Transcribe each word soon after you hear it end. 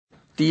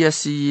Dear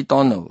CE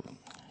Donald,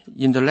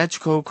 in the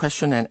Legislator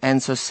question and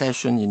answer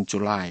session in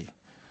July,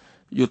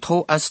 you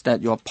told us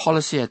that your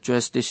policy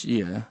address this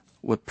year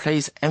would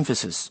place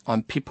emphasis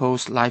on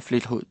people's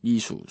livelihood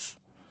issues.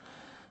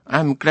 I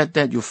am glad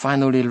that you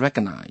finally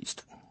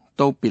recognized,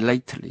 though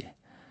belatedly,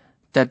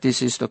 that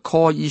this is the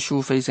core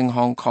issue facing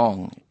Hong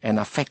Kong and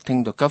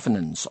affecting the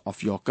governance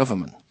of your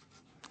government.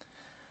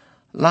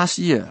 Last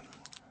year,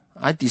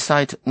 I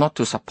decided not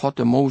to support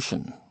the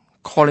motion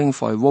calling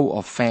for a vote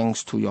of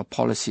thanks to your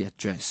policy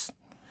address,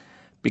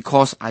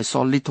 because I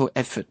saw little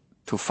effort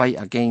to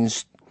fight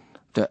against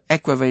the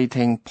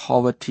aggravating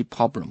poverty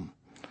problem,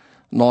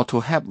 nor to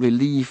help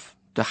relieve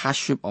the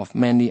hardship of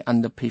many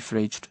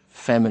underprivileged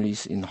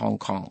families in Hong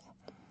Kong.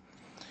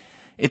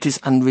 It is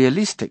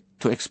unrealistic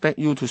to expect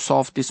you to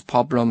solve these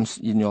problems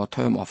in your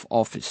term of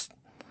office.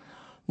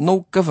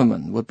 No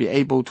government will be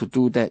able to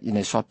do that in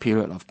a short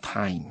period of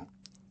time,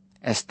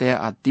 as there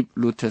are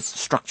deep-rooted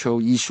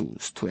structural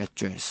issues to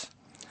address.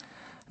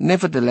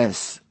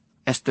 Nevertheless,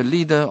 as the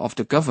leader of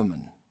the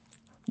government,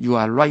 you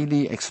are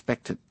rightly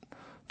expected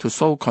to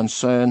show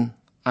concern,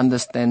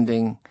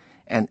 understanding,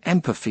 and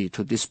empathy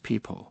to these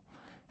people,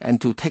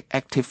 and to take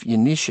active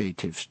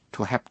initiatives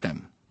to help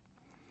them.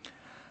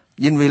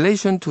 In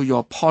relation to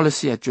your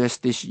policy address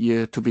this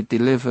year to be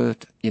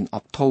delivered in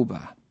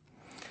October,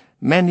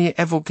 many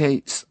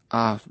advocates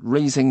are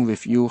raising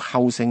with you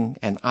housing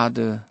and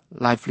other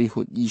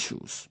livelihood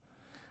issues.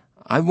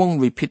 I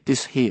won't repeat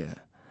this here,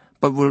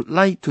 but would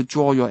like to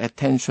draw your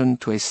attention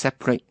to a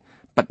separate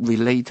but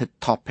related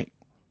topic: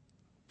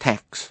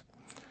 tax.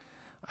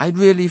 I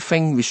really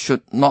think we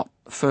should not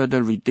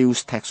further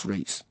reduce tax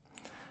rates.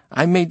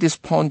 I made this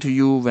point to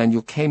you when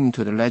you came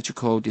to the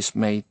Legislature this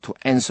May to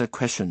answer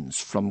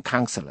questions from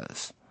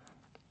councillors.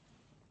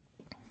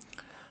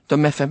 The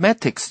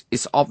mathematics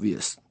is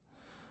obvious.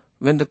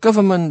 When the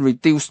government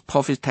reduced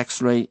profit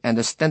tax rate and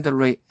the standard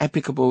rate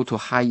applicable to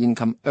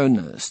high-income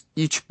earners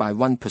each by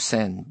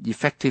 1%,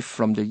 effective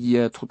from the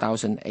year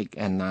 2008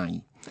 and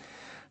 9,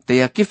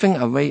 they are giving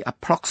away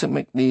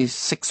approximately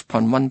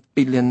 $6.1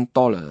 billion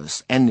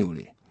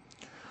annually.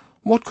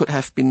 What could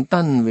have been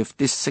done with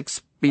this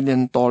 $6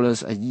 billion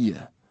a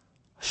year?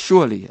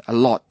 Surely a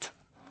lot.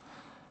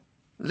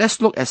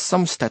 Let's look at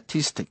some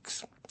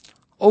statistics.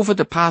 Over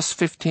the past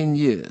 15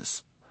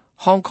 years,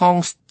 Hong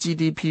Kong's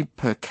GDP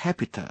per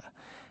capita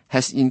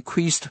has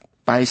increased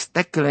by a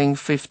staggering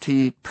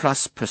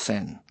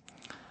 50+%.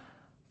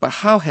 But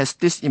how has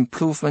this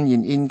improvement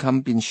in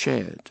income been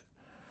shared?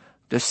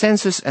 The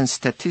Census and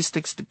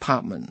Statistics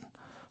Department,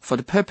 for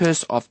the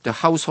purpose of the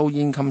Household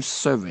Income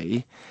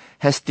Survey,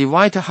 has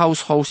divided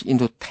households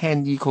into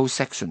 10 equal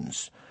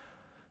sections.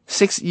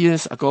 6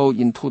 years ago,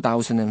 in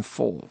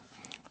 2004,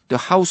 the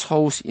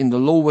households in the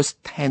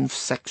lowest 10th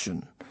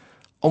section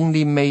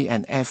only made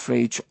an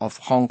average of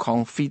Hong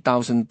Kong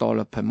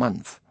 $3,000 per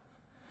month.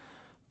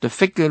 The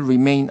figure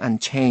remained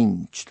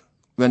unchanged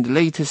when the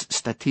latest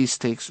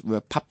statistics were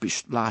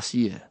published last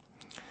year.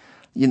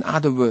 In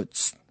other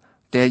words,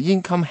 their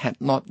income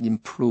had not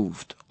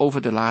improved over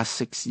the last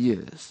 6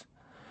 years.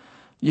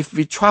 If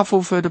we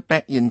travel further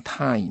back in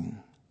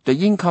time, the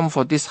income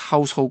for this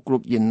household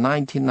group in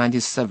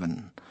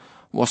 1997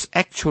 was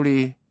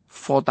actually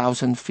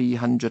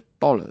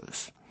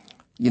 $4,300.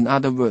 In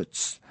other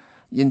words,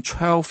 in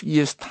 12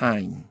 years'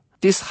 time,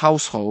 these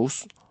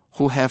households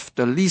who have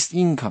the least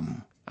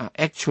income are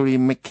actually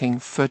making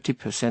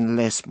 30%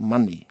 less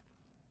money.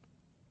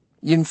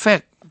 In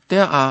fact,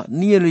 there are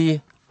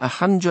nearly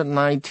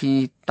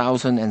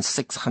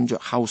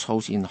 190,600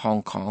 households in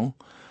Hong Kong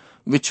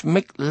which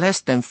make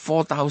less than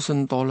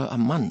 $4,000 a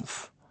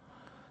month.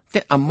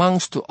 That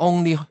amounts to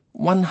only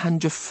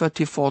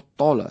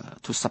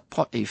 $134 to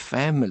support a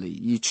family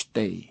each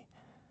day.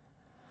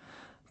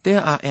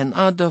 There are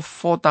another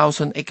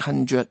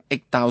 4,800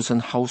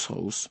 8,000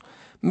 households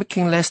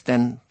making less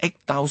than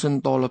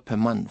 $8,000 per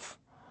month,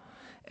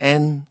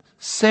 and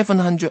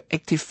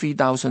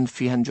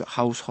 783,300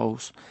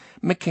 households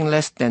making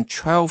less than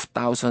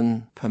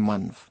 $12,000 per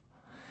month.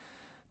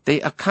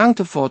 They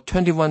accounted for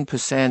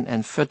 21%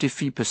 and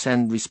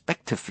 33%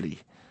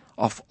 respectively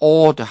of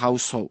all the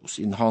households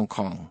in Hong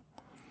Kong.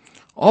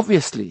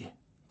 Obviously,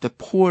 the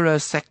poorer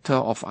sector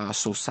of our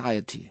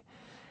society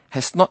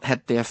has not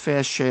had their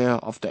fair share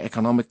of the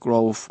economic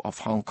growth of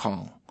Hong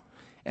Kong,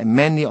 and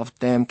many of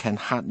them can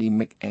hardly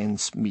make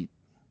ends meet.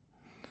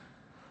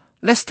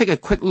 Let's take a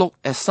quick look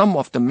at some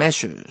of the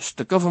measures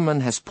the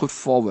government has put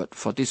forward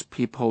for these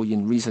people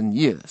in recent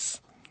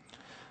years.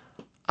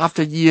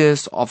 After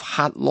years of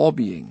hard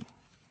lobbying,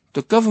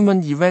 the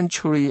government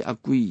eventually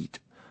agreed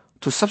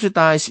to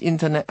subsidize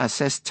internet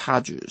access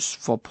charges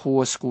for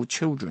poor school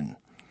children.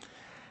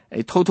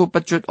 A total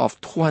budget of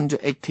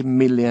 $280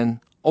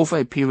 million over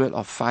a period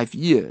of 5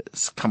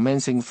 years,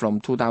 commencing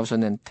from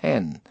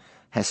 2010,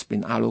 has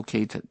been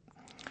allocated.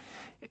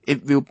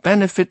 It will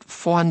benefit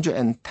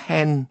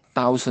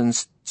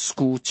 410,000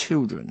 school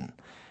children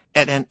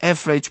at an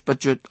average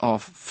budget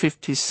of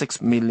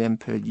 $56 million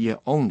per year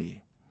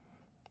only.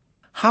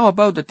 How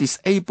about the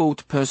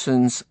disabled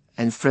persons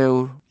and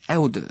frail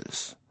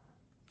elders?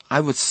 I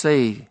would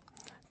say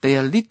they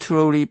are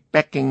literally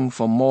begging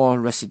for more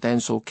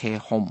residential care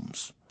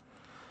homes.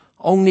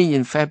 Only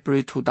in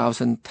February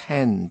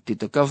 2010 did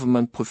the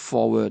government put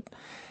forward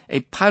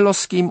a pilot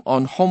scheme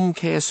on home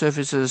care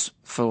services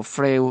for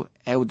frail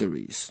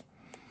elderlies.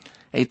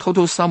 A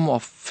total sum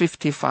of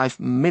 $55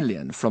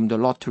 million from the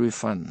lottery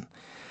fund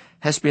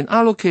has been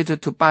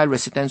allocated to buy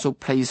residential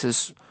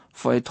places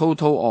for a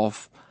total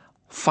of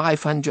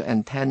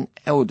 510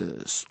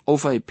 elders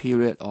over a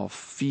period of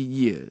 3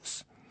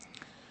 years.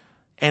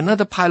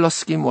 Another pilot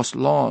scheme was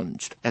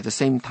launched at the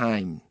same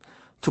time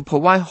to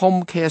provide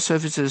home care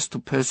services to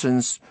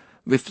persons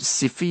with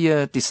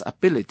severe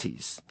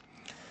disabilities.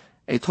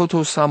 A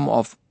total sum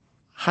of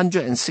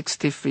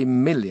 $163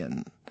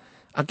 million,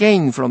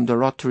 again from the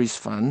Lotteries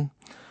Fund,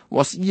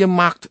 was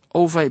earmarked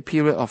over a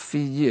period of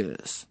 3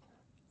 years.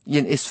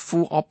 In its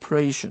full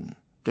operation,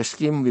 the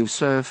scheme will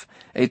serve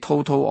a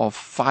total of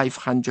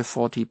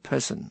 540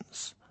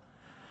 persons.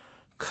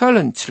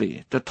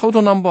 Currently, the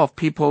total number of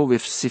people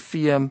with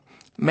severe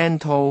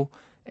mental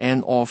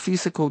and/or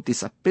physical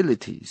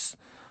disabilities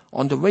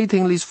on the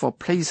waiting list for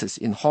places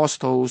in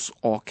hostels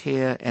or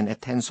care and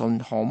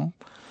attention home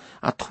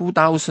are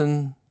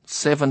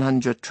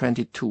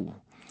 2,722,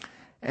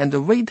 and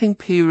the waiting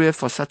period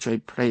for such a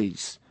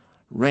place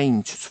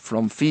ranged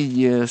from 3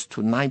 years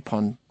to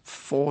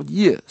 9.4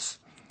 years.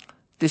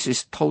 This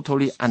is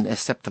totally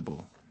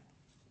unacceptable.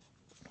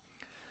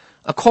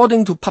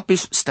 According to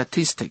published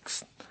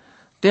statistics,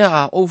 there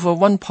are over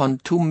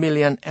 1.2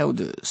 million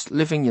elders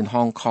living in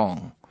Hong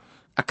Kong,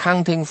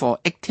 accounting for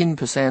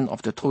 18%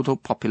 of the total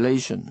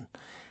population,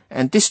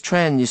 and this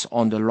trend is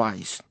on the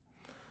rise.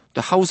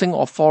 The Housing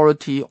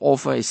Authority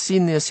offered a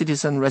senior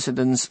citizen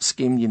residence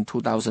scheme in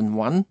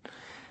 2001,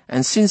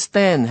 and since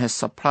then has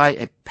supplied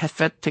a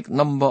pathetic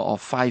number of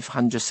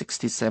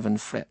 567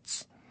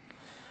 flats.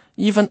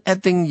 Even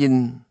adding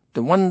in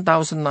the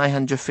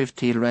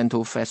 1,950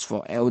 rental flats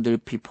for elderly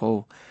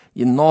people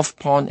in North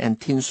Point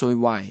and Tin Shui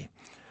Wai,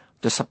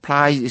 the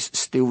supply is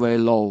still very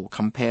low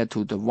compared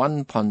to the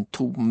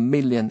 1.2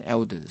 million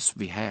elders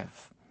we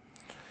have.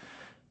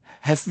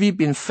 Have we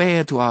been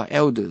fair to our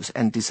elders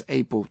and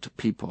disabled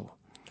people?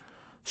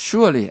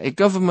 Surely a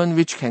government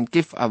which can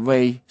give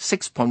away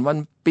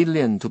 $6.1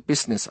 billion to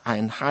business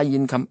and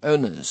high-income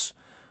earners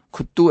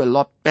could do a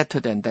lot better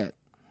than that.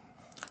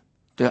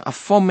 The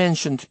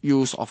aforementioned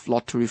use of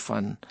lottery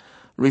fund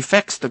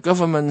reflects the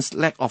government's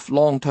lack of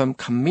long-term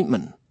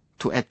commitment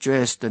to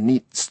address the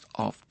needs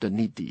of the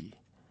needy.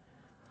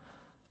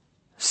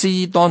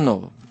 CE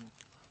Donald,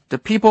 the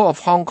people of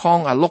Hong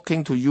Kong are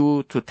looking to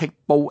you to take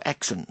bold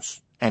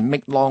actions and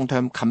make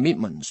long-term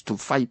commitments to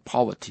fight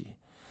poverty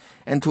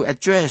and to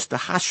address the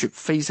hardship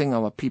facing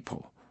our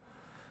people.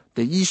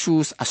 The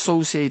issues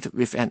associated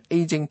with an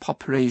aging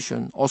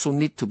population also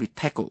need to be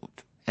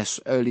tackled as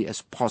early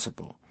as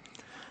possible.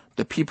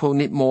 The people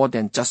need more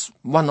than just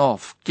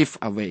one-off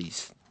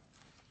giveaways.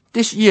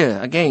 This year,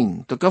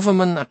 again, the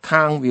government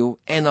account will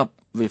end up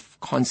with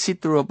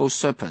considerable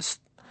surplus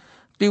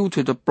due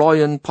to the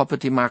buoyant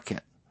property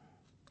market.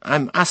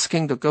 I'm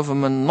asking the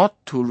government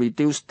not to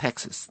reduce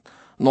taxes,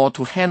 nor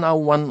to hand out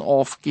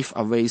one-off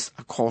giveaways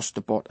across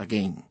the board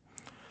again.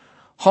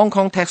 Hong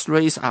Kong tax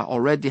rates are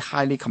already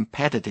highly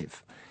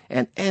competitive,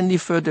 and any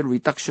further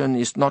reduction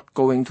is not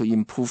going to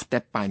improve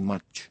that by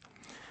much.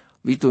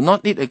 We do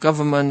not need a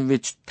government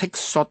which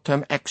takes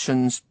short-term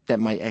actions that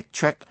might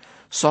attract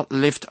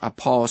short-lived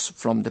applause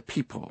from the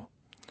people.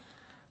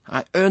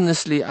 I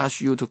earnestly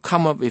ask you to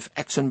come up with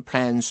action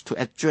plans to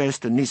address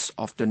the needs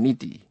of the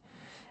needy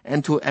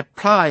and to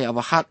apply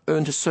our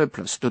hard-earned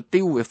surplus to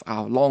deal with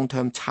our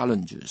long-term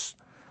challenges,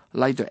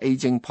 like the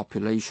aging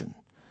population.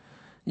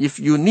 If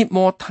you need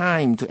more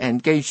time to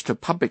engage the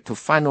public to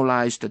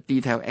finalize the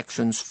detailed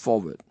actions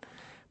forward,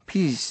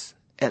 please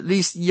at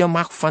least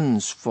earmark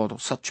funds for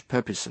such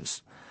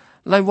purposes,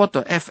 like what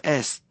the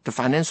FS, the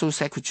Financial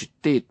Secretary,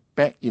 did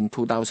back in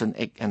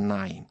 2008 and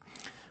 2009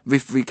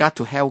 with regard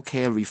to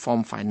healthcare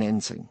reform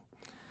financing.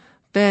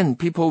 Then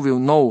people will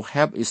know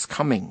help is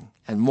coming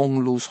and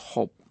won't lose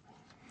hope.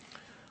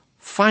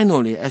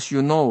 Finally, as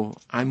you know,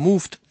 I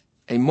moved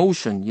a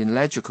motion in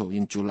Legislator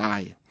in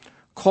July,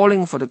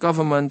 calling for the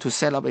government to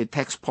set up a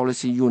tax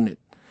policy unit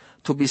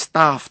to be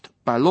staffed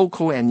by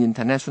local and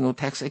international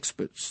tax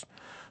experts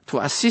to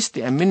assist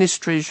the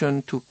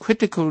administration to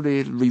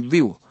critically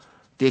review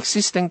the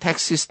existing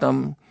tax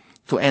system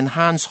to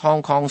enhance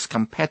Hong Kong's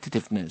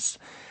competitiveness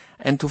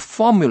and to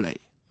formulate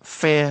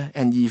fair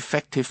and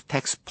effective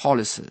tax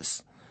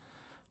policies.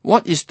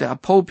 What is the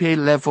appropriate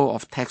level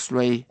of tax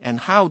rate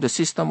and how the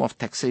system of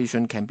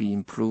taxation can be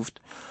improved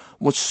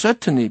would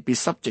certainly be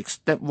subjects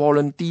that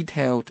warrant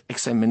detailed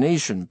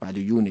examination by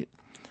the unit.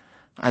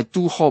 I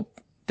do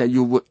hope that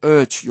you would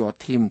urge your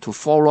team to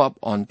follow up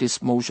on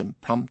this motion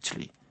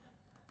promptly.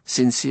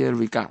 Sincere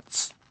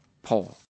regards, Paul.